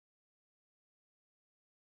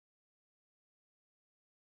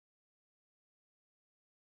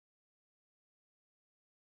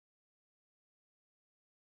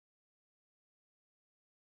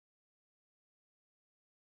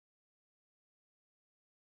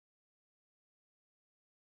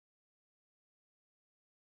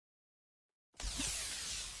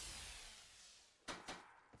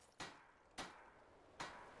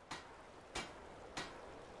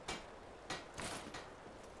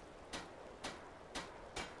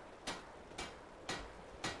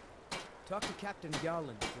Talk to Captain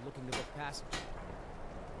Garland if you're looking to book passage.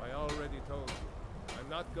 I already told you. I'm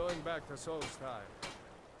not going back to Solstheim.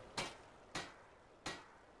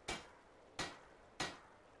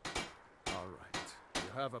 All right, you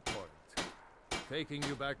have a point. Taking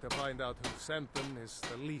you back to find out who sent them is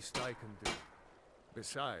the least I can do.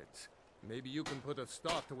 Besides, maybe you can put a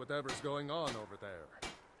stop to whatever's going on over there.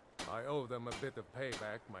 I owe them a bit of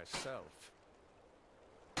payback myself.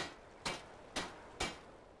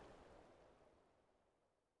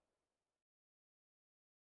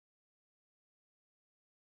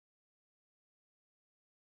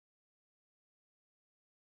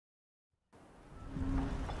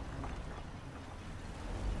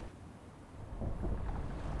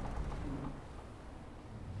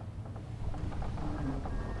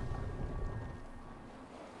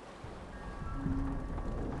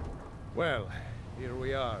 Well, here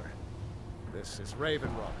we are. This is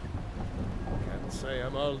Raven Rock. Can't say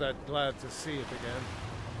I'm all that glad to see it again.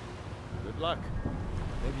 Good luck.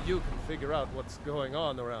 Maybe you can figure out what's going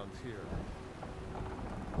on around here.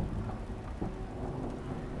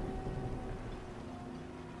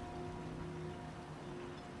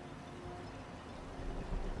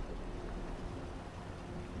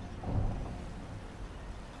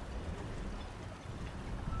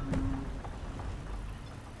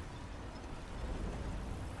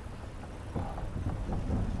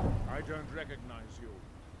 I don't recognize you.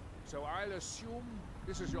 So I'll assume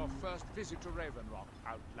this is your first visit to Raven Rock,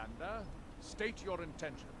 Outlander. State your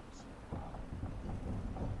intentions.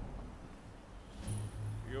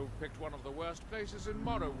 You picked one of the worst places in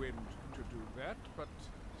Morrowind to do that, but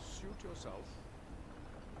suit yourself.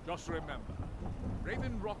 Just remember,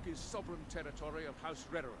 Raven Rock is sovereign territory of House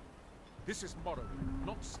Redoran. This is Morrowind,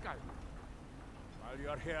 not Skyrim. While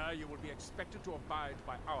you're here, you will be expected to abide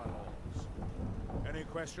by our laws. Any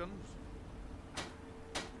questions?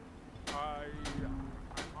 I'm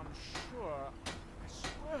unsure. I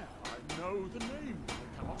swear I know the name.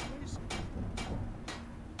 I cannot place it.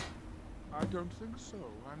 I don't think so.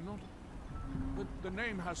 I'm not... The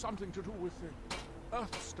name has something to do with the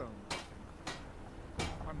Earthstone, I think.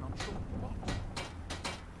 I'm not sure what.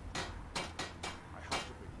 I have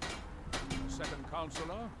to be. The second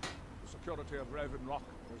counselor, the security of Raven Rock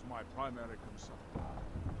is my primary concern.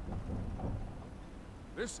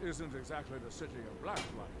 This isn't exactly the city of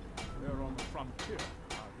Blacklight. They're on the frontier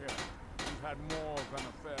out here. We've had more than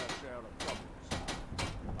a fair share of troubles.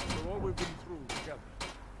 After all we've been through together,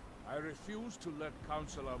 I refuse to let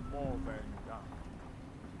Councillor Morvain down.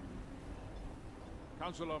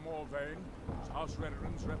 Councillor Morvain is House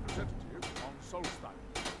Redoran's representative on Solstheim.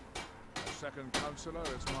 As second councillor,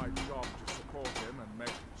 it's my job to support him and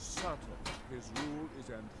make certain his rule is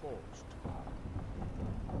enforced.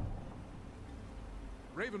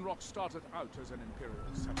 Raven Rock started out as an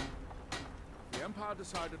Imperial settlement. The Empire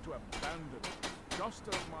decided to abandon it just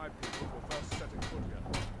as my people were first setting foot here.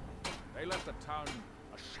 They left the town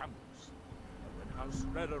a shambles. And when House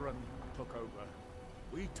Redoran took over,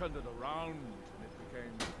 we turned it around and it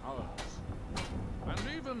became ours. And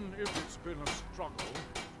even if it's been a struggle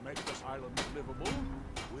to make this island livable,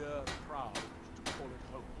 we're proud to call it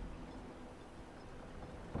home.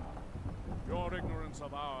 Your ignorance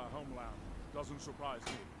of our homeland doesn't surprise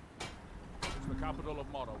me. It's the capital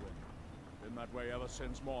of Morrowind. Been that way ever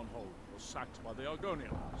since Mournhold was sacked by the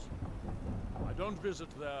Argonians. I don't visit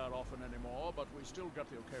there often anymore, but we still get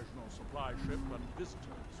the occasional supply ship and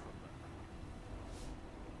visitors from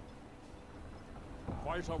there.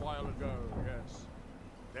 Quite a while ago, yes.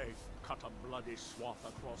 They cut a bloody swath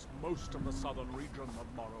across most of the southern region of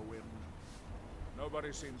Morrowind.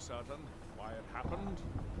 Nobody seems certain why it happened.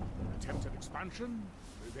 Attempted expansion,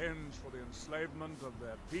 revenge for the enslavement of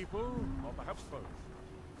their people, or perhaps both.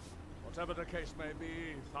 Whatever the case may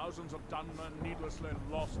be, thousands of Dunmen needlessly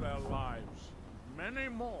lost their lives. Many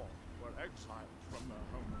more were exiled from their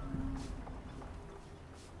homeland.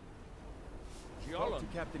 Talk to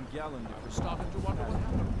Captain Garland if I started to wonder what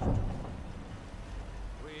happened.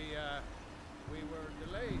 We were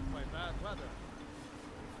delayed by bad weather.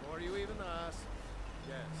 Before you even asked,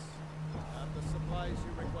 yes, have the supplies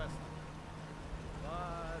you requested.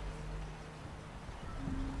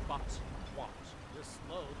 But what? This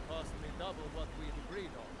load cost me double what we'd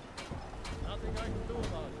agreed on. Nothing I can do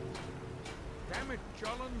about it. Damn it,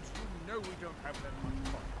 Jolland, you know we don't have that much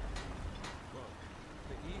money. Look,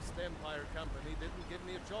 the East Empire Company didn't give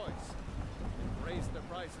me a choice. It raised their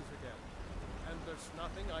prices again. And there's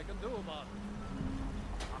nothing I can do about it.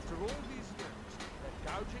 After all these years, they're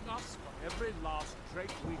gouging us for every last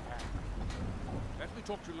drake we have. Let me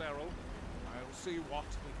talk to Laeral. I'll see what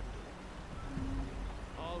we can do.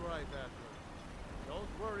 All right, Admiral. Don't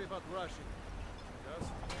worry about rushing.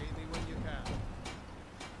 Just pay me when you can.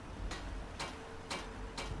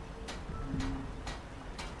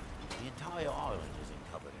 The entire island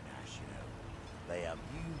isn't covered in ash, you know. They have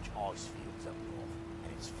huge ice fields up north,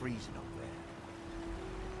 and it's freezing up there.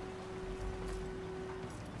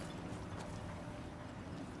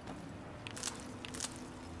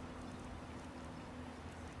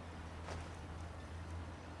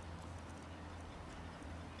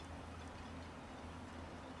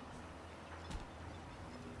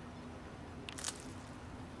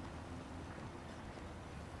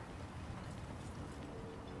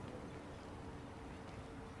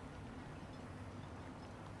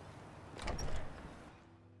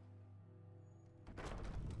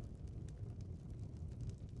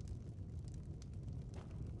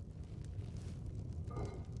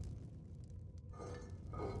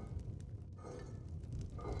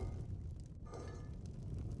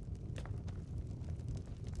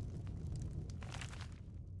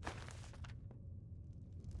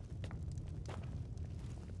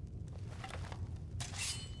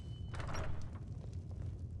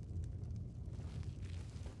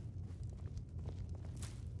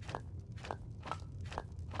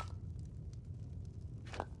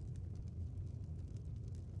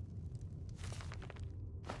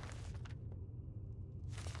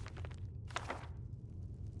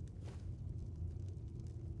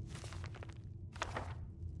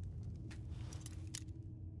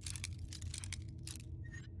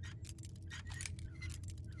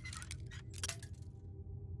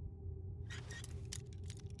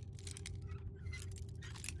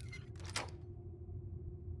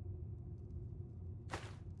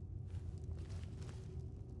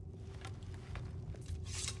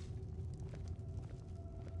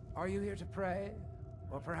 Are you here to pray?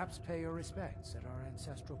 Or perhaps pay your respects at our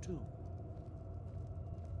ancestral tomb?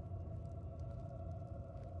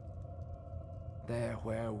 There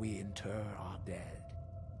where we inter our dead.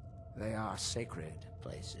 They are sacred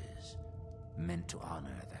places, meant to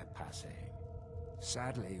honor their passing.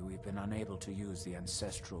 Sadly, we've been unable to use the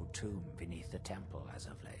ancestral tomb beneath the temple as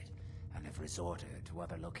of late, and have resorted to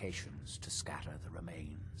other locations to scatter the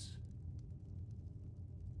remains.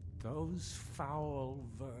 Those foul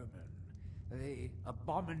vermin, the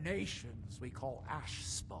abominations we call ash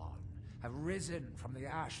spawn, have risen from the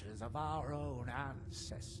ashes of our own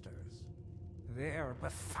ancestors. They're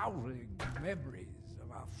befouling memories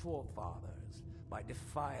of our forefathers by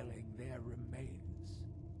defiling their remains.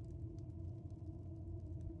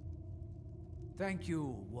 Thank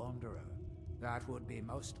you, Wanderer. That would be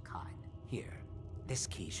most kind. Here, this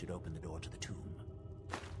key should open the door to the tomb.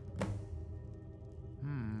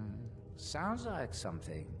 Sounds like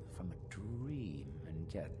something from a dream, and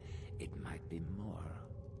yet it might be more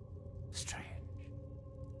strange.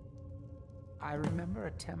 I remember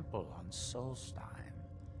a temple on Solstheim,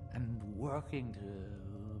 and working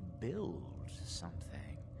to build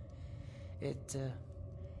something. It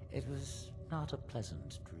was not a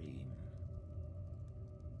pleasant dream.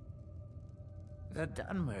 The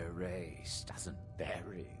Dunmer race doesn't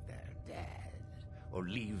bury their dead, or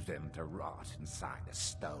leave them to rot inside a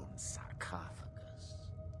stone sarcophagus.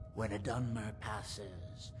 When a Dunmer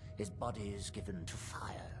passes, his body is given to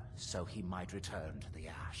fire, so he might return to the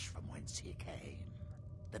ash from whence he came.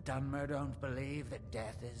 The Dunmer don't believe that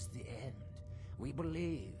death is the end. We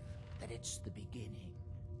believe that it's the beginning.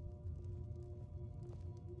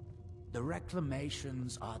 The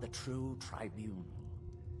reclamations are the true tribunal,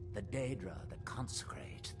 the Daedra that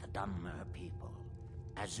consecrate the Dunmer people,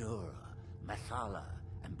 Azura, Methala,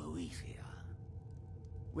 and Boethia.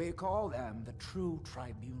 We call them the true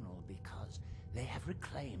tribunal because they have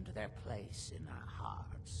reclaimed their place in our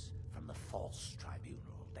hearts from the false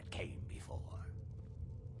tribunal that came before.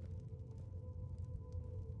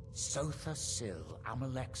 Sotha Sil,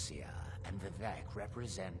 Amalexia, and Vivek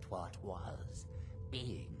represent what was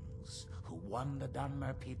beings who won the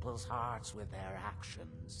Dunmer people's hearts with their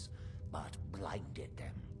actions, but blinded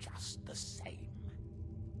them just the same.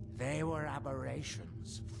 They were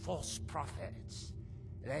aberrations, false prophets.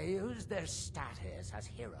 They used their status as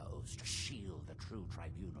heroes to shield the true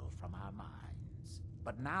tribunal from our minds.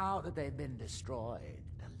 But now that they've been destroyed,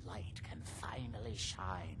 the light can finally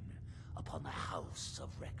shine upon the House of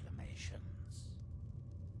Reclamations.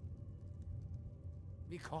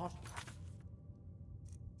 Because...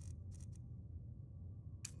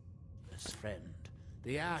 friend,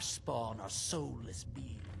 the Ash Spawn are soulless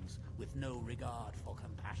beings with no regard for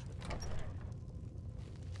compassion.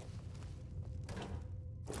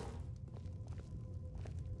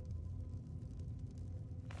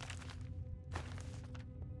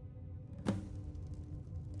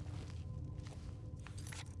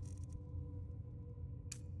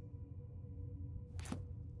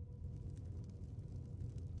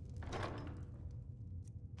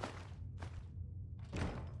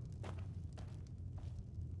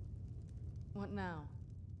 What now?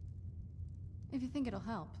 If you think it'll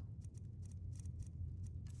help.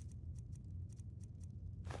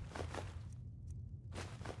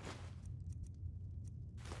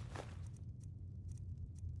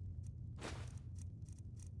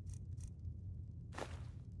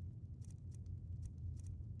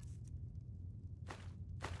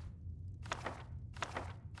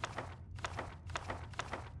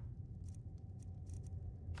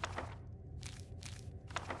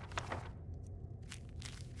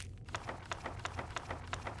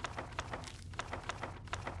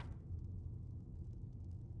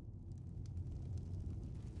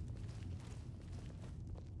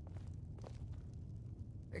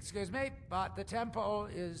 Excuse me, but the temple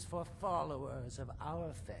is for followers of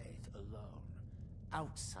our faith alone.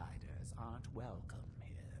 Outsiders aren't welcome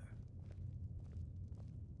here.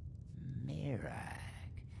 Mirag.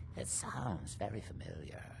 It sounds very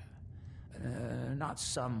familiar. Not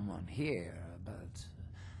someone here, but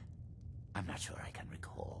I'm not sure I can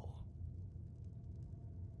recall.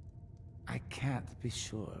 I can't be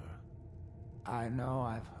sure. I know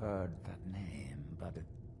I've heard that name, but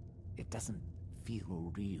it doesn't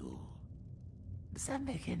feel real. Does that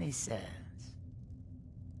make any sense?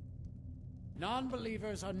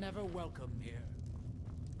 Non-believers are never welcome here.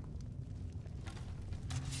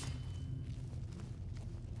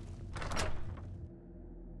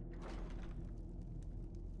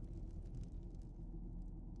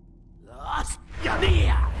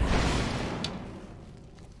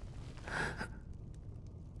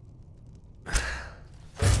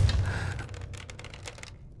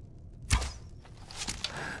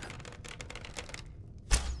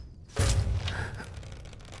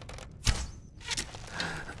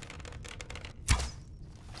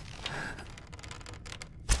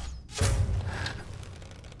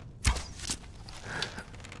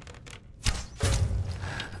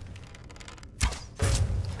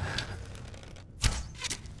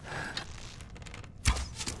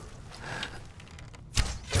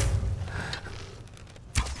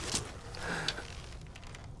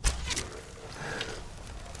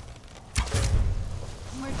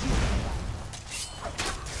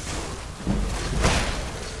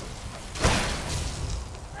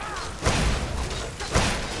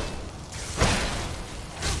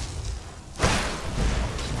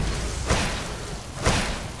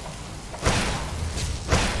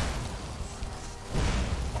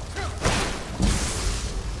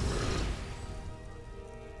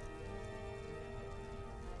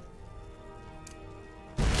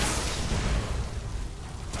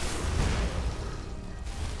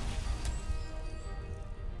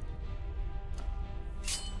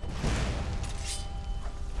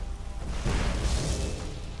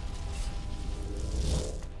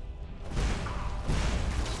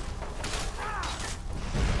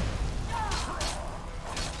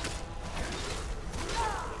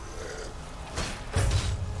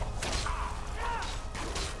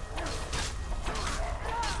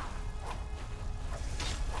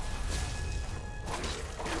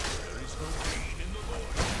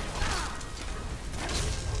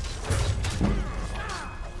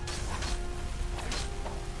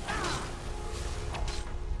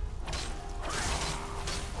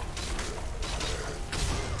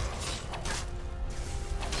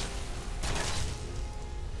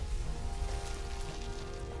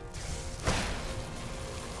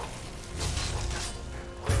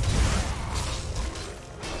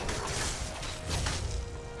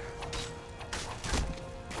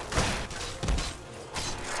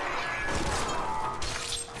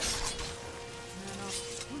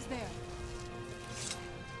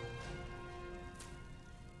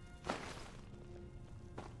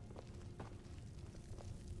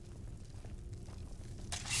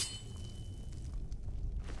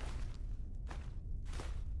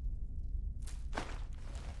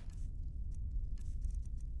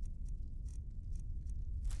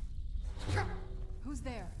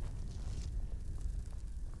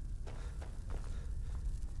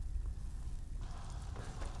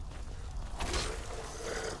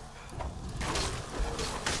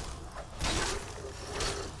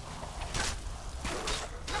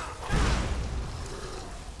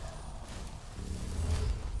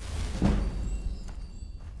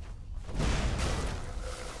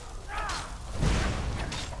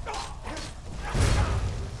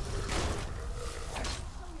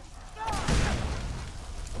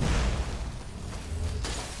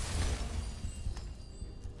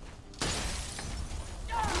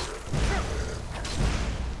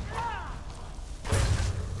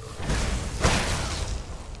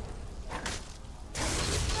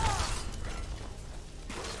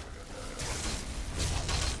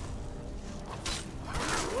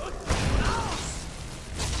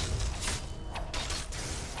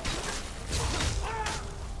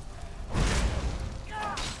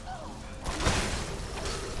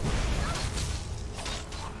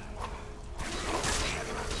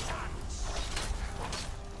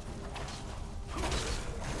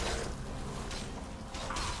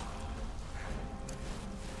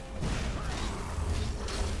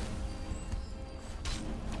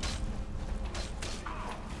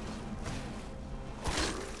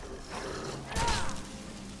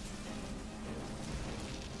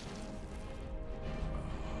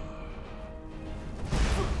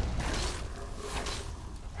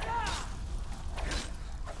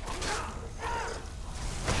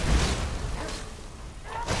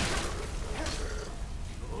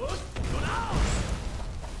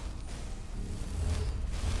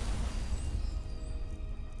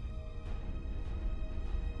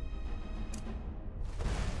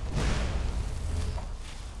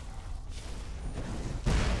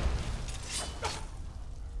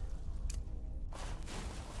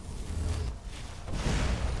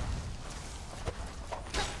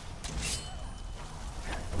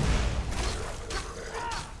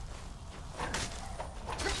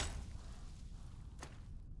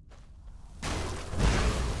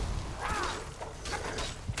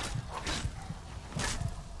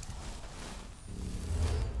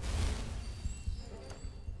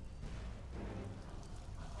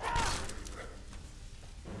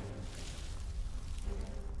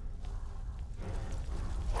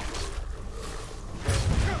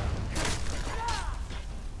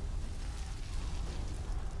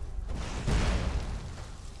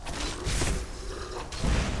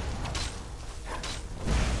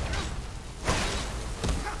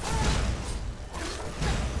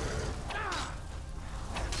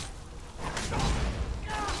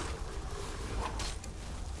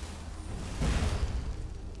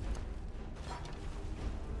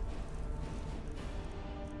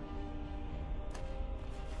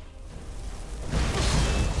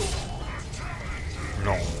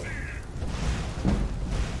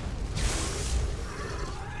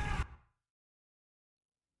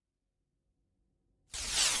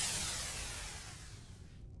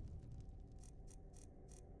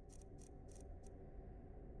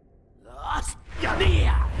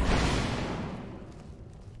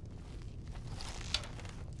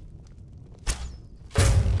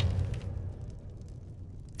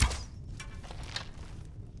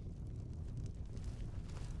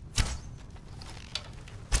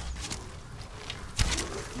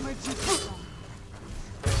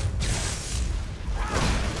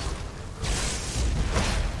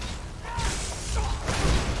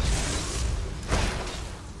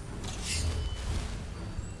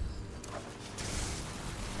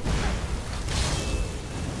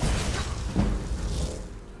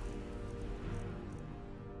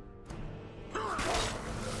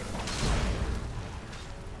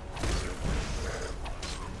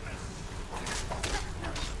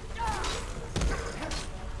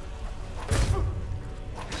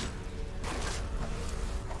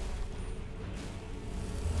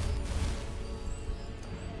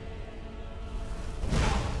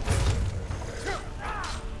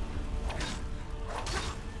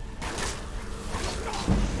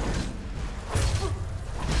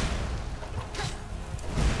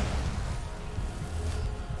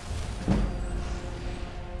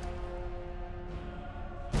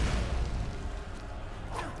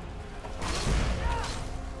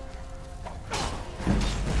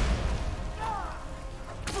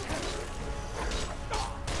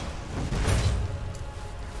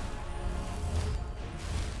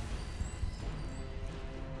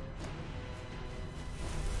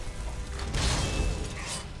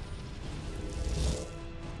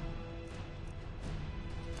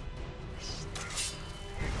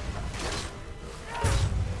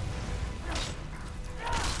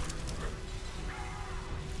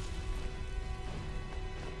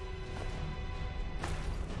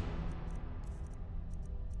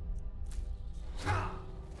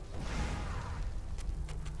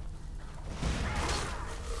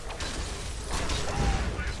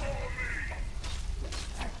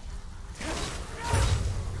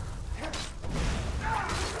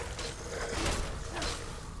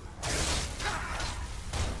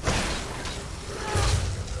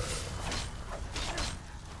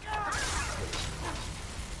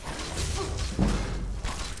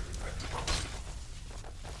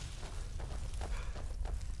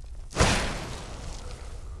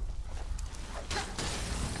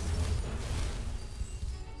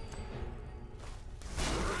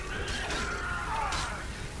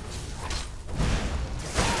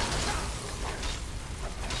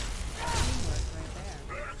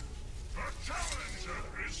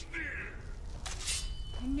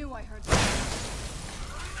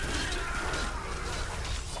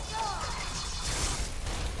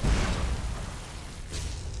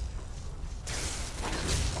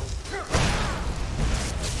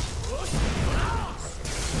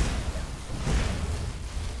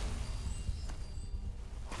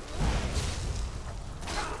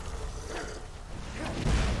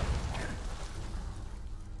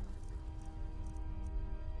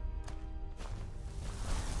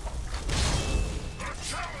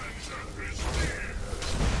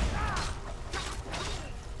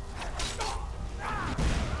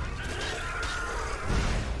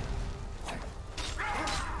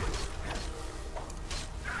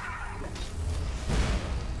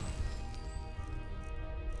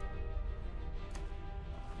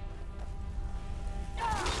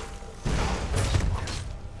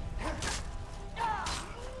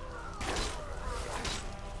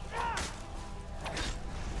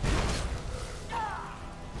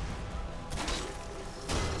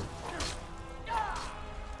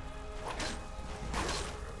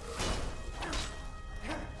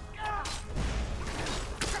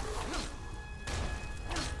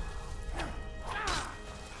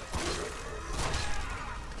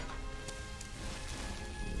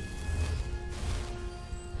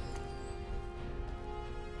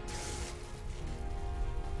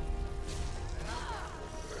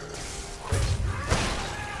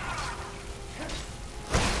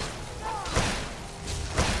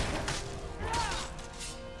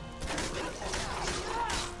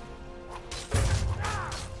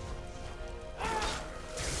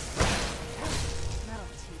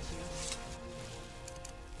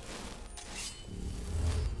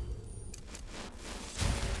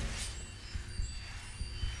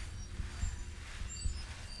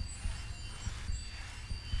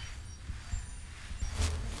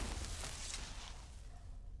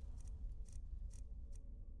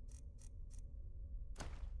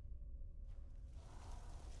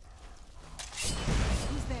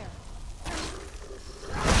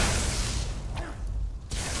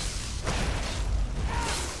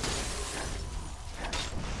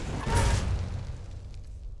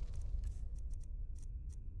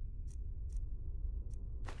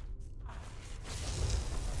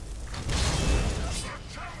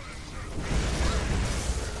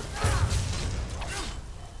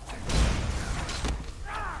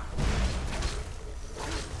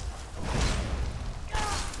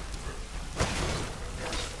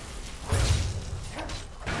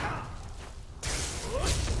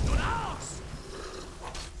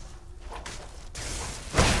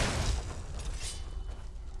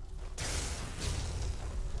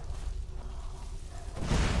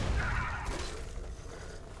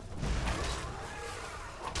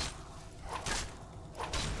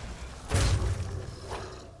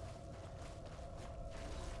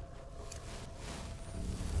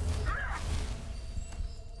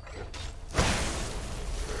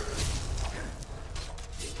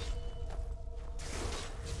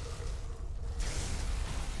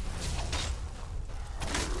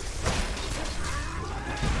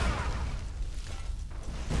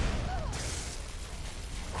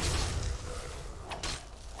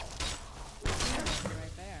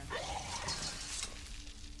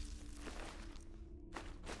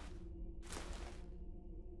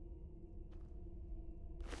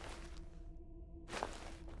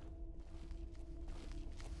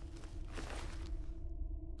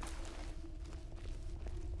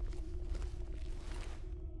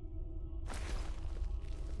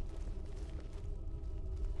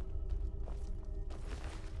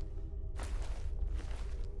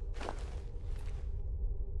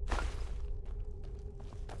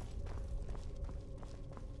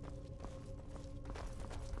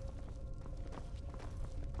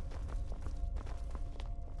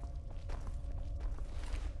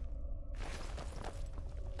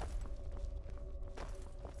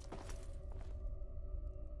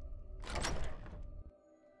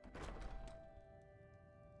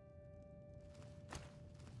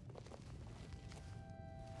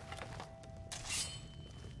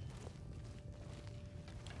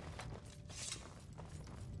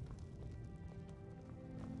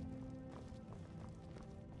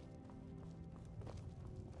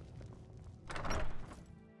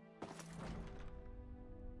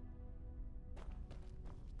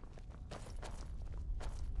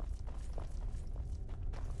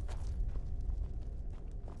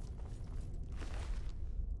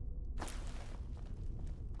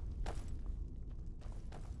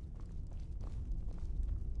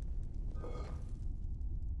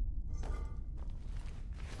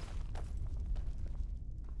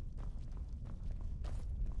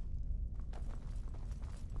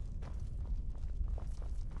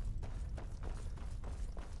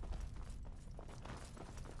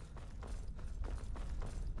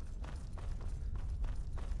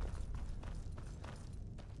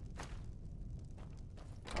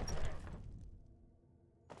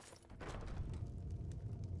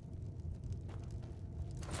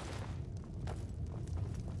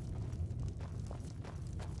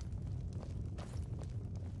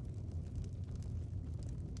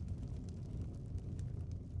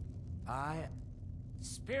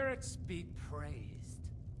 Spirits be praised.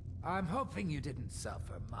 I'm hoping you didn't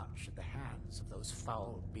suffer much at the hands of those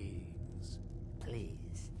foul beings.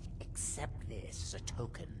 Please, accept this as a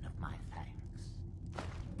token of my thanks.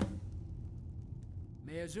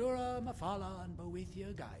 May Azura, Mafala, and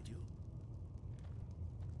Boethia guide you.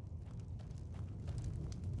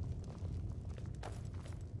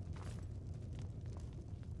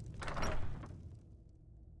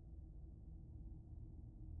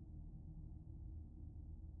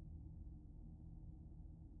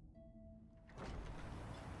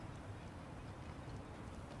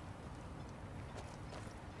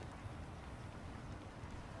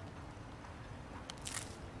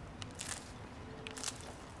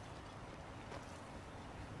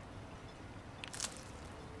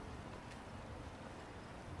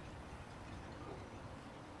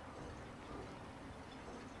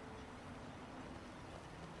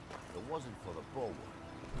 If it wasn't for the bulwark,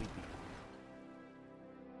 we'd be...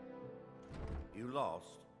 You lost?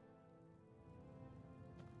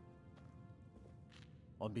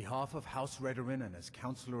 On behalf of House Redorin and as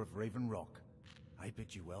Councillor of Raven Rock, I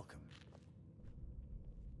bid you welcome.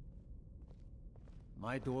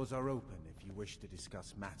 My doors are open if you wish to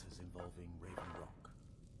discuss matters involving Raven Rock.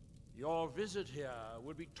 Your visit here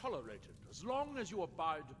will be tolerated as long as you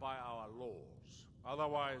abide by our laws.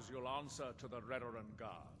 Otherwise, you'll answer to the Redoran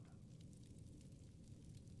Guard.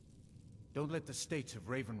 Don't let the state of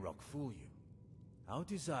Raven Rock fool you. Our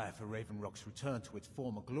desire for Raven Rock's return to its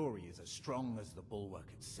former glory is as strong as the bulwark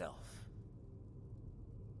itself.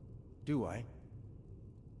 Do I?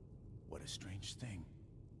 What a strange thing.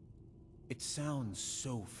 It sounds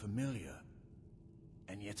so familiar,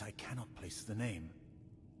 and yet I cannot place the name.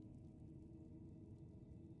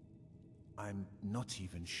 I'm not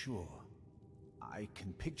even sure. I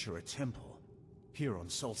can picture a temple, here on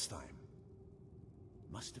Solstheim.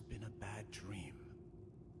 Must have been a bad dream.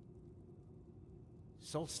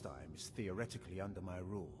 Solstheim is theoretically under my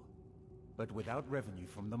rule, but without revenue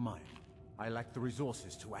from the mine, I lack the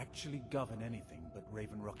resources to actually govern anything but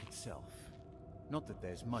Raven Rock itself. Not that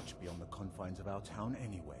there's much beyond the confines of our town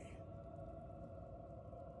anyway.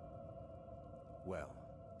 Well,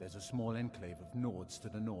 there's a small enclave of Nords to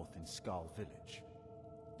the north in Skal Village.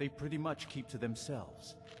 They pretty much keep to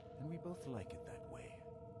themselves, and we both like it that way.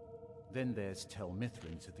 Then there's Tel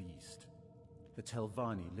Mithrin to the east. The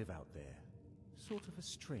Telvanni live out there. Sort of a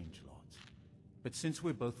strange lot. But since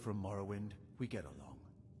we're both from Morrowind, we get along.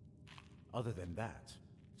 Other than that,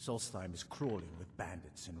 Solstheim is crawling with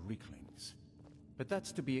bandits and weaklings. But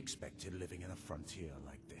that's to be expected living in a frontier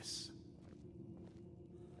like this.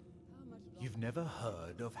 You've never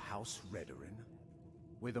heard of House Redorin?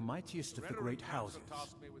 We're the mightiest of the great houses,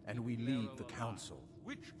 and we lead the council,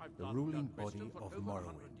 the ruling body of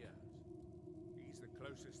Morrowind. He's the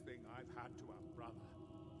closest thing I've had to our brother,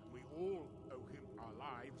 and we all owe him our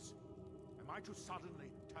lives. Am I to suddenly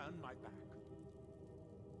turn my back?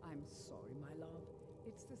 I'm sorry, my love.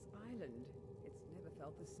 It's this island. It's never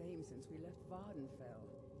felt the same since we left Vardenfell.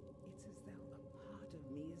 It's as though a part of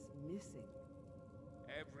me is missing.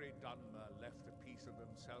 Every Dunmer left a piece of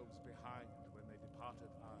themselves behind when they departed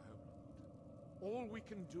our homeland. All we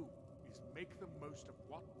can do is make the most of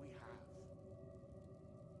what we have.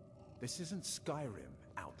 This isn't Skyrim,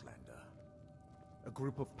 Outlander. A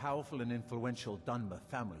group of powerful and influential Dunmer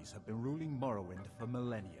families have been ruling Morrowind for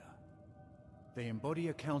millennia. They embody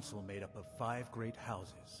a council made up of 5 great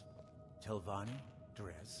houses: Telvanni,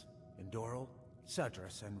 Dres, Endoril,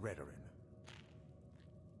 Sadras, and Redorin.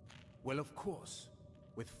 Well, of course,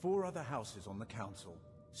 with 4 other houses on the council,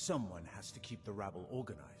 someone has to keep the rabble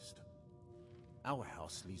organized. Our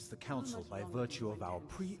house leads the council by virtue of our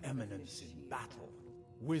preeminence in battle,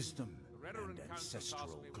 wisdom, and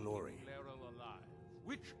ancestral glory.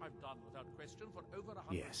 Which I've done without question for over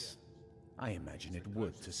 100 Yes, years. I imagine it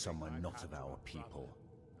would to someone not of our people.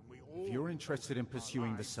 If you're interested in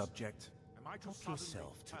pursuing the subject, help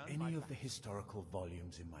yourself to any of the historical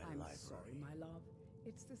volumes in my library. Sorry, my love.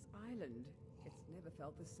 It's this island. It's never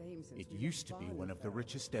felt the same since It we used to left be one of the Vardenfell.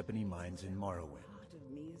 richest ebony mines in Morrowind, Part of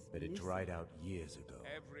me is but it missing. dried out years ago.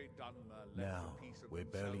 Every Dunmer left Now, a piece of we're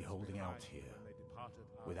barely themselves holding behind out here. when they departed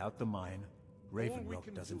our Without the mine, Raven we Rock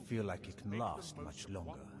can doesn't do feel like is it can make the last most much of what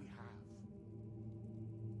longer. we have.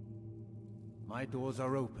 My doors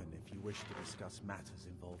are open if you wish to discuss matters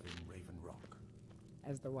involving Raven Rock.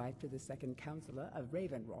 As the wife to the second counselor of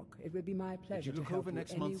Raven Rock, it would be my pleasure you to look help over you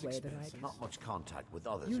next any month's way that I expenses? can. Not much contact with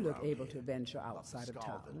others You look around able here. to venture Not the outside of Skal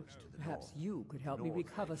town. Village to the Perhaps north. you could help me North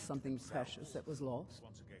recover Village to something themselves. precious that was lost.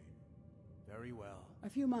 Once again. Very well. A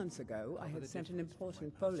few months ago, I Cover had the sent an difference from my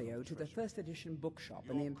important personal folio to the treasure. first edition bookshop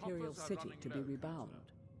in the Your Imperial coffers are City running to be low, rebound.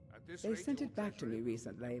 Counselor. At They sent it back to me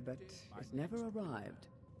recently, but it never arrived.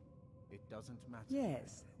 It doesn't matter.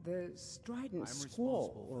 Yes, the strident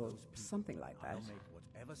squall, or something like that.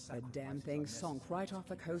 The damn thing sunk right off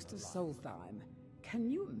the coast of Solstheim. Can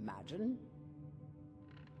you imagine?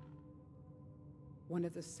 One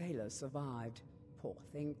of the sailors survived. Poor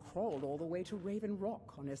thing crawled all the way to Raven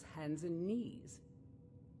Rock on his hands and knees.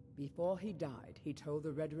 Before he died, he told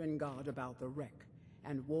the Redoran Guard about the wreck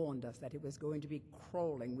and warned us that it was going to be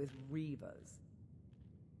crawling with reavers.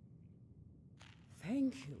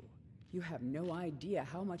 Thank you. You have no idea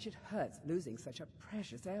how much it hurts losing such a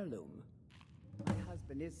precious heirloom. My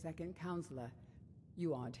husband is second counselor.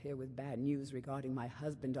 You aren't here with bad news regarding my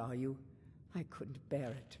husband, are you? I couldn't bear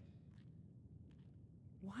it.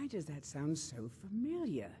 Why does that sound so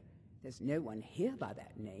familiar? There's no one here by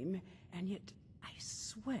that name, and yet I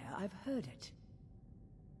swear I've heard it.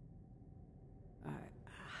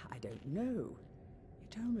 I don't know.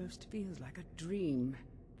 It almost feels like a dream.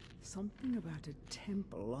 Something about a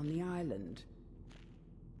temple on the island.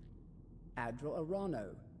 Adral Arano,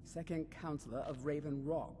 second counselor of Raven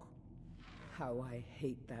Rock. How I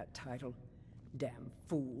hate that title. Damn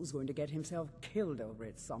fool's going to get himself killed over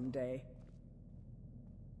it someday.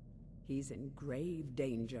 He's in grave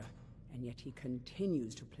danger, and yet he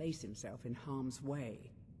continues to place himself in harm's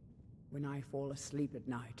way. When I fall asleep at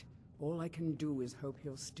night, all I can do is hope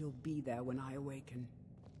he'll still be there when I awaken.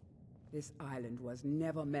 This island was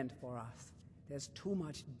never meant for us. There's too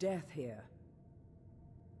much death here.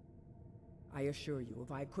 I assure you,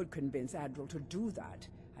 if I could convince Adral to do that,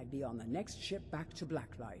 I'd be on the next ship back to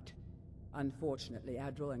Blacklight. Unfortunately,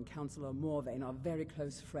 Adral and Councillor Morvain are very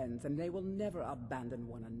close friends, and they will never abandon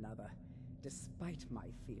one another, despite my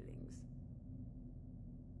feelings.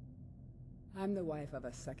 I'm the wife of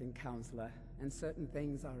a second counselor, and certain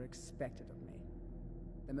things are expected of me.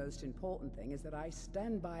 The most important thing is that I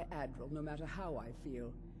stand by Adral no matter how I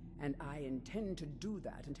feel, and I intend to do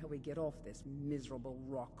that until we get off this miserable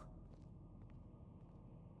rock.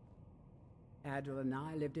 Adral and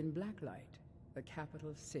I lived in Blacklight, the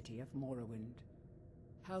capital city of Morrowind.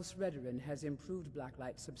 House Redoran has improved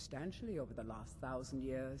Blacklight substantially over the last 1,000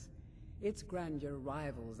 years. Its grandeur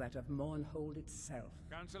rivals that of Mournhold itself.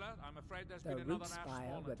 Councillor, I'm afraid there's The been another root spire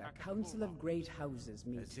Ashspawn where the attack at Council the of Great Houses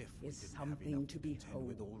meet As if we is didn't have something enough to behold.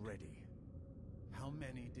 with already. How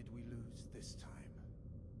many did we lose this time?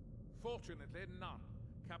 Fortunately, none.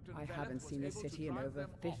 Captain I Veleth haven't was seen a able to city in drive over them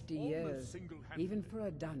off 50 almost years. single-handedly. Even for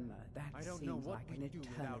a Dunmer, that I don't know seems what like an we'd do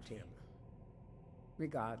without eternity. him.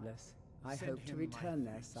 Regardless, I Send hope to him return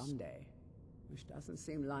my there thanks. someday, which doesn't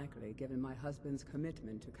seem likely given my husband's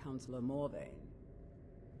commitment to Councillor Morvain.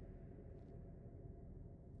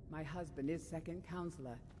 My husband is second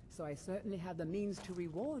counselor, so I certainly have the means to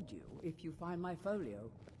reward you if you find my folio.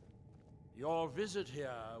 Your visit here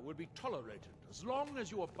will be tolerated as long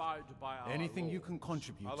as you abide by our Anything you laws. can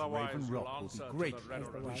contribute to Otherwise, Raven we'll Rock will answer be to great. the As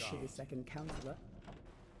the wife to the second counselor.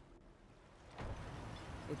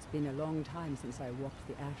 It's been a long time since I walked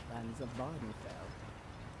the ashlands of Vardenfell.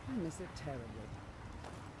 I miss it terribly.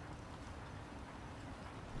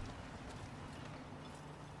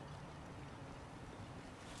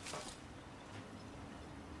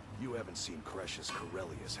 You haven't seen Cretius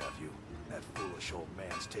Corellius, have you? That foolish old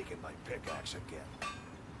man's taken my pickaxe again.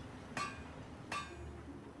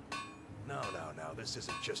 No, this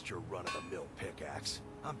isn't just your run-of-the-mill pickaxe.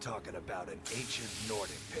 I'm talking about an ancient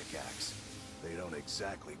Nordic pickaxe. They don't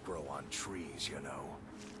exactly grow on trees, you know.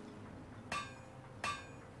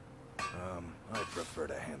 I prefer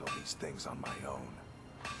to handle these things on my own.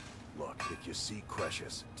 Look, if you see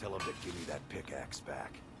Cretius, tell him to give me that pickaxe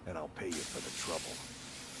back, and I'll pay you for the trouble.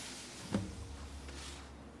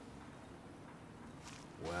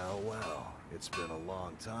 Well, it's been a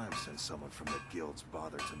long time since someone from the guilds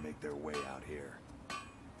bothered to make their way out here.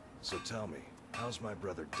 So tell me, how's my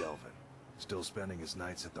brother Delvin? Still spending his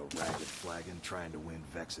nights at the Ragged Flagon trying to win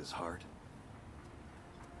Vex's heart?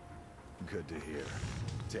 Good to hear.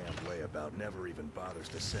 Damn layabout never even bothers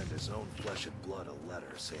to send his own flesh and blood a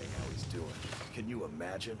letter saying how he's doing. Can you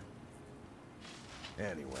imagine?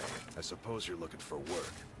 Anyway, I suppose you're looking for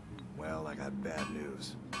work. Well, I got bad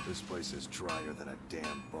news. This place is drier than a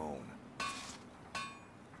damn bone.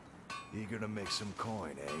 Eager to make some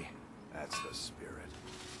coin, eh? That's the spirit.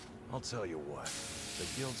 I'll tell you what.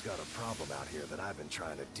 The guild's got a problem out here that I've been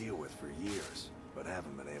trying to deal with for years, but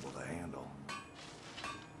haven't been able to handle.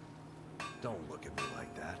 Don't look at me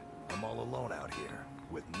like that. I'm all alone out here,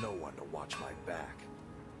 with no one to watch my back.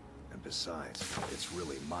 And besides, it's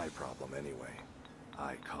really my problem anyway.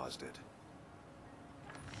 I caused it.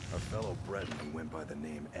 A fellow Breton who went by the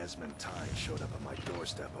name Esmond Tyne showed up at my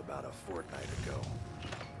doorstep about a fortnight ago.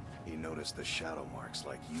 He noticed the shadow marks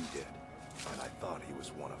like you did, and I thought he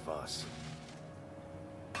was one of us.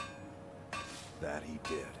 That he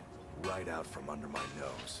did, right out from under my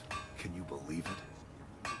nose. Can you believe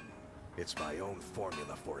it? It's my own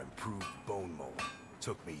formula for improved bone mold.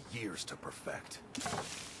 Took me years to perfect.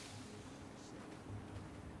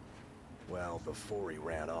 Well, before he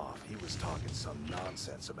ran off, he was talking some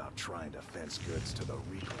nonsense about trying to fence goods to the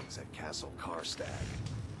Reeklings at Castle Karstag.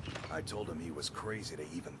 I told him he was crazy to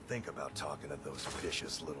even think about talking to those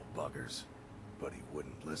vicious little buggers, but he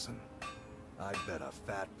wouldn't listen. I'd bet a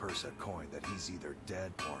fat purse of coin that he's either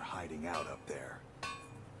dead or hiding out up there.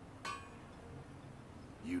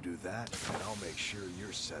 You do that, and I'll make sure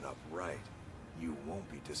you're set up right. You won't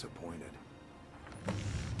be disappointed.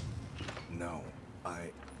 No,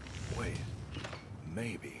 wait.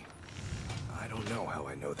 Maybe. I don't know how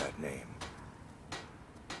I know that name.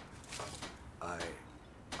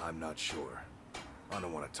 I'm not sure. I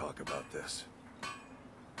don't want to talk about this.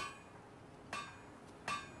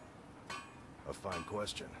 A fine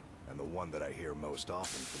question, and the one that I hear most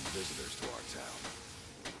often from visitors to our town.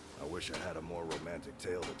 I wish I had a more romantic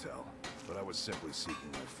tale to tell, but I was simply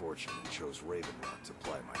seeking my fortune and chose Raven Rock to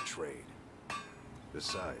ply my trade.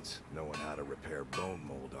 Besides, knowing how to repair bone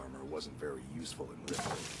mold armor wasn't very useful in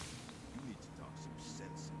Ripley. You need to talk some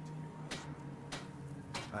sense into your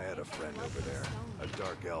husband. I had a friend over there, a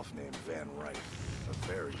dark elf named Van Rife, a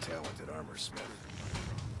very talented armor smith.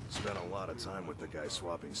 Spent a lot of time with the guy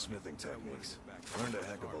swapping smithing techniques. Learned a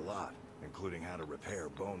heck of a lot, including how to repair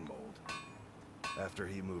bone mold. After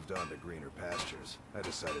he moved on to greener pastures, I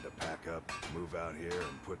decided to pack up, move out here,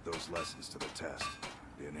 and put those lessons to the test.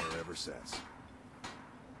 Been here ever since.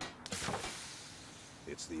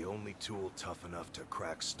 It's the only tool tough enough to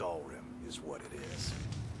crack Stalrim, is what it is.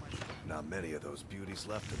 Not many of those beauties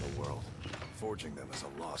left in the world. Forging them is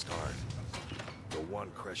a lost art. The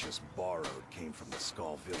one Cretius borrowed came from the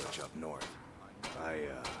Skull village up north. I,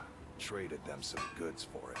 traded them some goods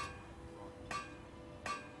for it.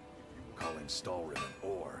 Calling Stalrim an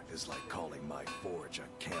ore is like calling my forge a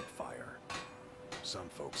campfire. Some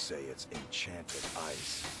folks say it's enchanted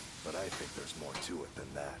ice, but I think there's more to it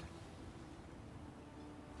than that.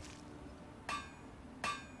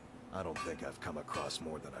 I don't think I've come across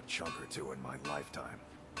more than a chunk or two in my lifetime,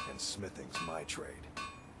 and smithing's my trade.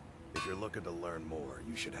 If you're looking to learn more,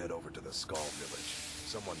 you should head over to the Skull village.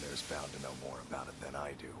 Someone there's bound to know more about it than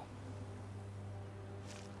I do.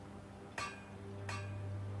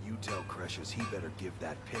 You tell Cretius he better give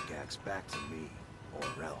that pickaxe back to me,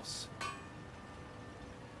 or else.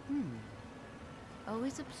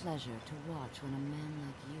 Always a pleasure to watch when a man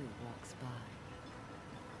like you walks by.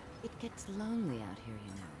 It gets lonely out here,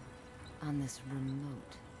 you know, on this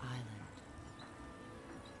remote island.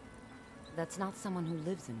 That's not someone who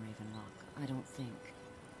lives in Raven Rock, I don't think.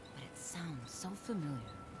 But it sounds so familiar.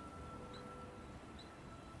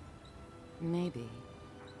 Maybe.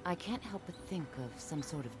 I can't help but think of some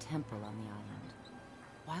sort of temple on the island.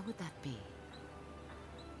 Why would that be?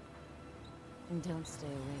 And don't stay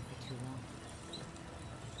away for too long.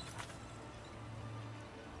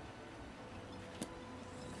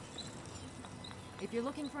 If you're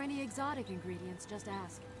looking for any exotic ingredients, just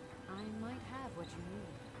ask. I might have what you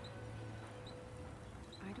need.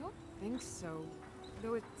 I don't think so,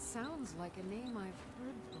 though it sounds like a name I've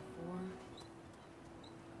heard before.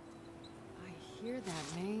 I hear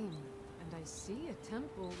that name, and I see a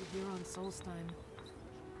temple here on Solstheim.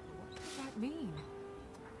 What does that mean?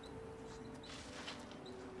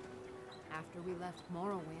 After we left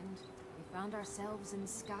Morrowind, we found ourselves in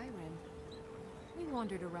Skyrim. We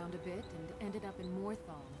wandered around a bit and ended up in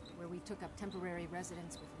Morthal, where we took up temporary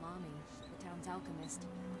residence with Lami, the town's alchemist.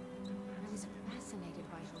 I was fascinated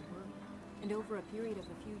by her work, and over a period of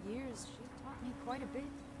a few years, she taught me quite a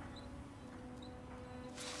bit.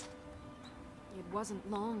 It wasn't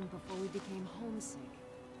long before we became homesick.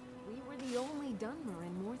 We were the only Dunmer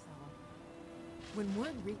in Morthal. When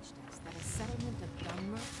word reached us that a settlement of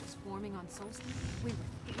Dunmer was forming on Solstheim, we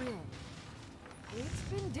were thrilled. It's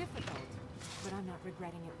been difficult, but I'm not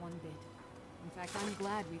regretting it one bit. In fact, I'm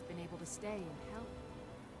glad we've been able to stay and help.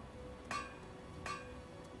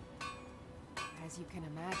 As you can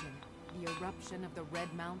imagine, the eruption of the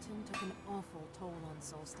Red Mountain took an awful toll on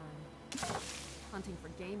Solstheim. Hunting for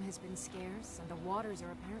game has been scarce, and the waters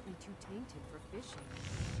are apparently too tainted for fishing.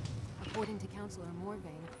 According to Councillor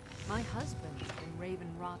Morvain, my husband's been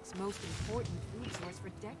Raven Rock's most important food source for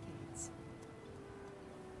decades.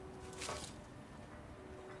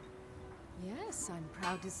 Yes, I'm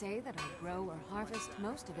proud to say that I grow or harvest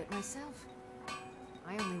most of it myself.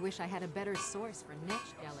 I only wish I had a better source for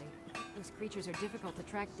niche jelly. Those creatures are difficult to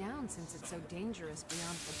track down since it's so dangerous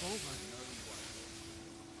beyond the bulwark.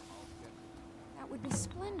 That would be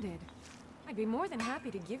splendid. I'd be more than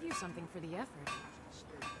happy to give you something for the effort.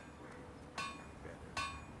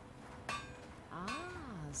 Ah,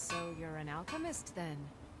 so you're an alchemist then?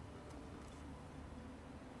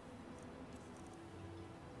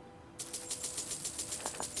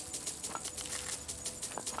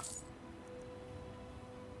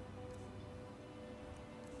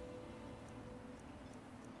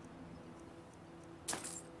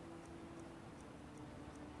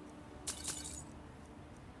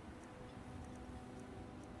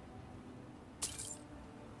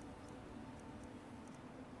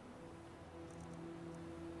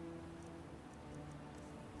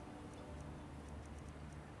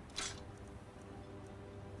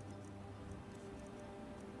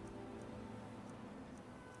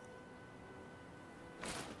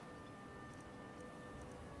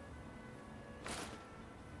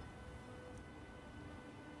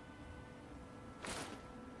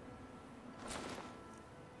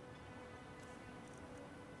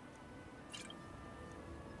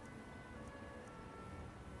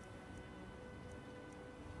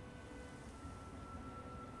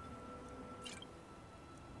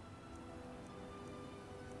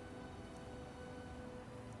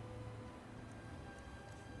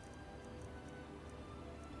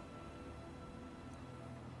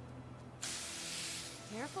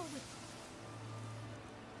 Careful with...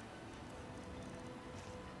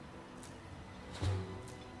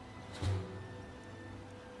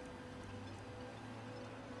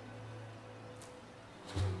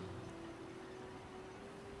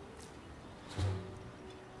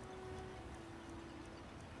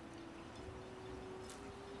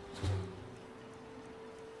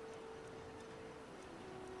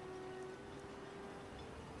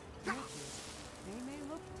 They may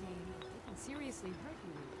look tame, but they can seriously hurt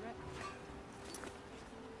you when threatened.